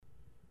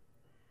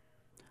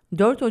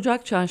4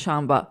 Ocak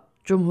Çarşamba,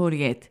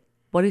 Cumhuriyet,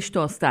 Barış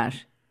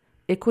Doster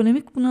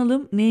Ekonomik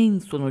bunalım neyin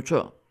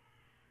sonucu?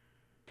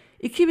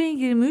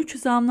 2023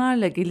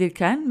 zamlarla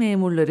gelirken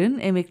memurların,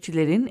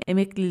 emekçilerin,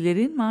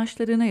 emeklilerin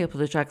maaşlarına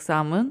yapılacak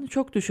zammın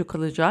çok düşük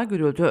kalacağı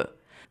görüldü.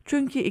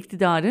 Çünkü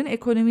iktidarın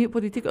ekonomi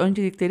politik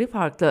öncelikleri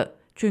farklı.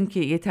 Çünkü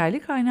yeterli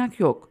kaynak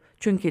yok.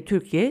 Çünkü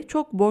Türkiye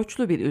çok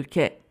borçlu bir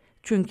ülke.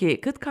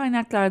 Çünkü kıt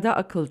kaynaklarda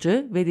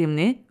akılcı,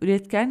 verimli,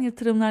 üretken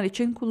yatırımlar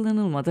için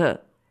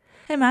kullanılmadı.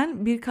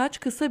 Hemen birkaç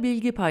kısa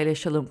bilgi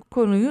paylaşalım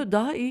konuyu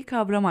daha iyi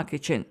kavramak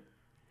için.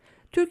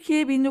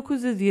 Türkiye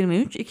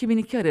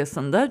 1923-2002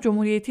 arasında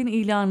Cumhuriyet'in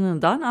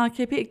ilanından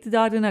AKP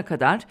iktidarına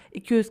kadar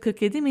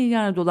 247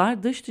 milyar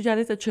dolar dış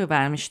ticaret açığı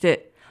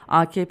vermişti.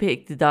 AKP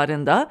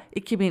iktidarında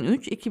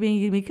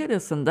 2003-2022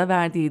 arasında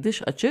verdiği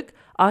dış açık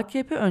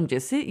AKP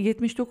öncesi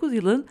 79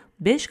 yılın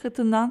 5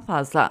 katından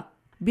fazla.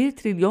 1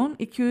 trilyon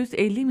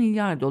 250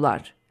 milyar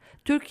dolar.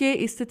 Türkiye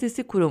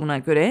İstatistik Kurumu'na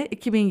göre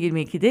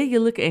 2022'de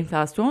yıllık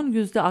enflasyon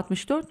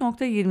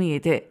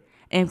 %64,27.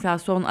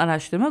 Enflasyon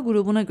araştırma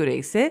grubuna göre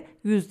ise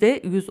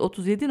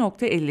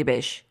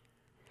 %137,55.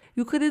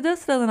 Yukarıda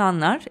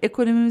sıralananlar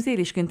ekonomimize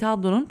ilişkin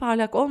tablonun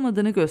parlak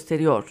olmadığını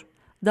gösteriyor.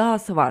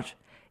 Dahası var.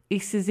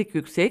 İşsizlik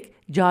yüksek,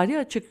 cari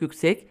açık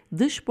yüksek,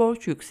 dış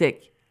borç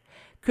yüksek.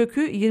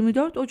 Kökü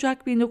 24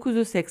 Ocak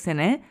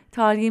 1980'e,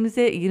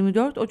 tarihimize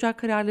 24 Ocak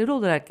kararları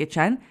olarak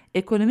geçen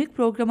ekonomik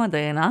programa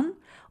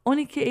dayanan,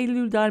 12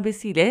 Eylül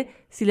darbesiyle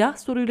silah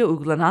zoruyla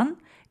uygulanan,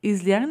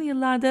 izleyen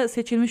yıllarda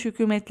seçilmiş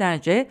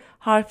hükümetlerce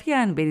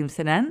harfiyen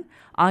benimsenen,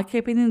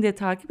 AKP'nin de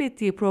takip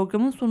ettiği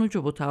programın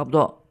sonucu bu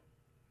tablo.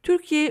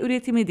 Türkiye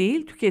üretimi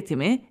değil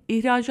tüketimi,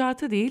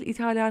 ihracatı değil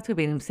ithalatı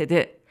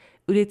benimsedi.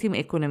 Üretim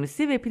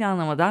ekonomisi ve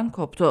planlamadan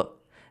koptu.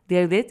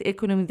 Devlet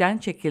ekonomiden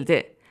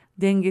çekildi.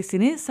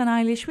 Dengesini,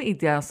 sanayileşme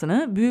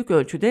iddiasını büyük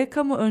ölçüde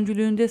kamu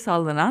öncülüğünde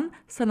sallanan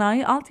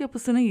sanayi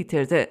altyapısını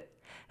yitirdi.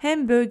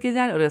 Hem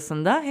bölgeler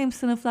arasında hem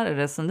sınıflar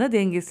arasında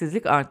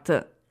dengesizlik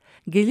arttı.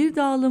 Gelir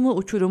dağılımı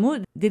uçurumu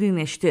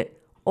derinleşti.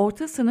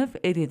 Orta sınıf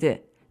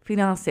eridi.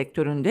 Finans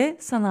sektöründe,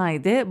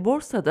 sanayide,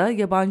 borsada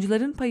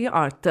yabancıların payı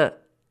arttı.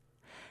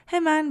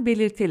 Hemen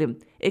belirtelim,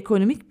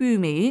 ekonomik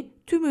büyümeyi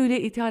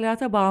tümüyle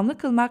ithalata bağımlı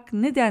kılmak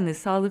nedenli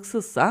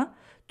sağlıksızsa,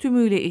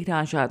 tümüyle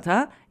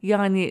ihracata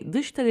yani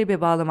dış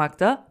talebe bağlamak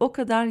da o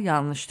kadar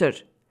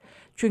yanlıştır.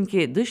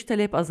 Çünkü dış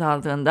talep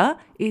azaldığında,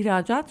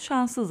 ihracat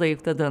şansı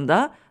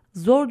zayıfladığında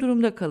zor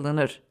durumda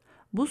kalınır.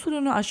 Bu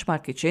sorunu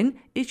aşmak için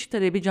iç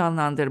talebi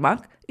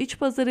canlandırmak, iç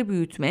pazarı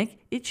büyütmek,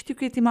 iç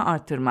tüketimi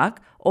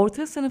arttırmak,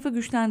 orta sınıfı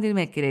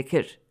güçlendirmek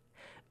gerekir.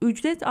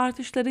 Ücret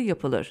artışları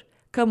yapılır.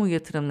 Kamu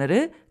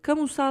yatırımları,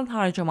 kamusal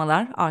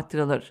harcamalar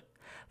arttırılır.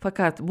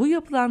 Fakat bu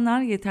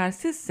yapılanlar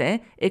yetersizse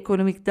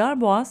ekonomik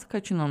darboğaz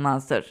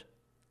kaçınılmazdır.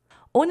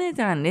 O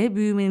nedenle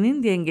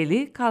büyümenin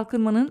dengeli,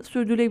 kalkınmanın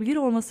sürdürülebilir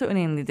olması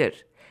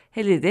önemlidir.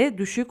 Hele de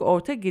düşük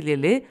orta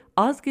gelirli,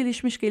 az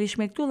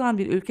gelişmekte olan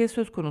bir ülke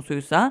söz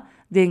konusuysa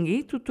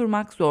dengeyi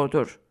tutturmak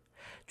zordur.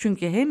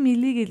 Çünkü hem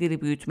milli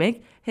geliri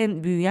büyütmek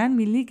hem büyüyen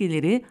milli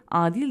geliri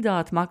adil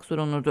dağıtmak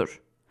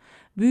zorunludur.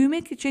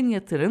 Büyümek için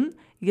yatırım,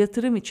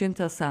 yatırım için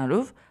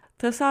tasarruf,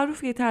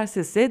 tasarruf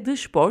yetersizse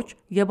dış borç,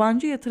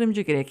 yabancı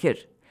yatırımcı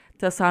gerekir.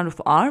 Tasarruf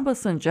ağır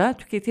basınca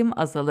tüketim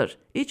azalır,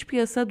 iç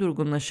piyasa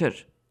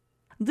durgunlaşır.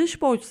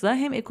 Dış borçsa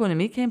hem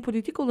ekonomik hem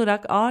politik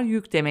olarak ağır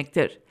yük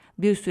demektir.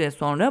 Bir süre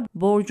sonra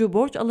borcu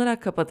borç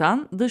alarak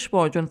kapatan, dış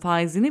borcun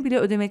faizini bile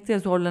ödemekte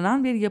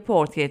zorlanan bir yapı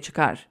ortaya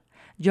çıkar.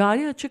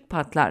 Cari açık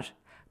patlar.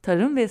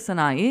 Tarım ve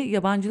sanayi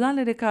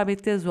yabancılarla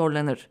rekabette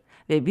zorlanır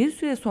ve bir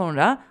süre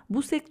sonra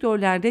bu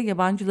sektörlerde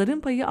yabancıların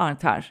payı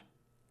artar.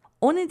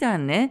 O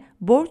nedenle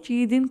borç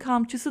yiğidin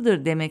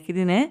kamçısıdır demek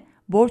yerine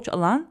borç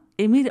alan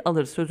emir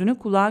alır sözünü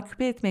kulağa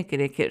küpe etmek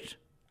gerekir.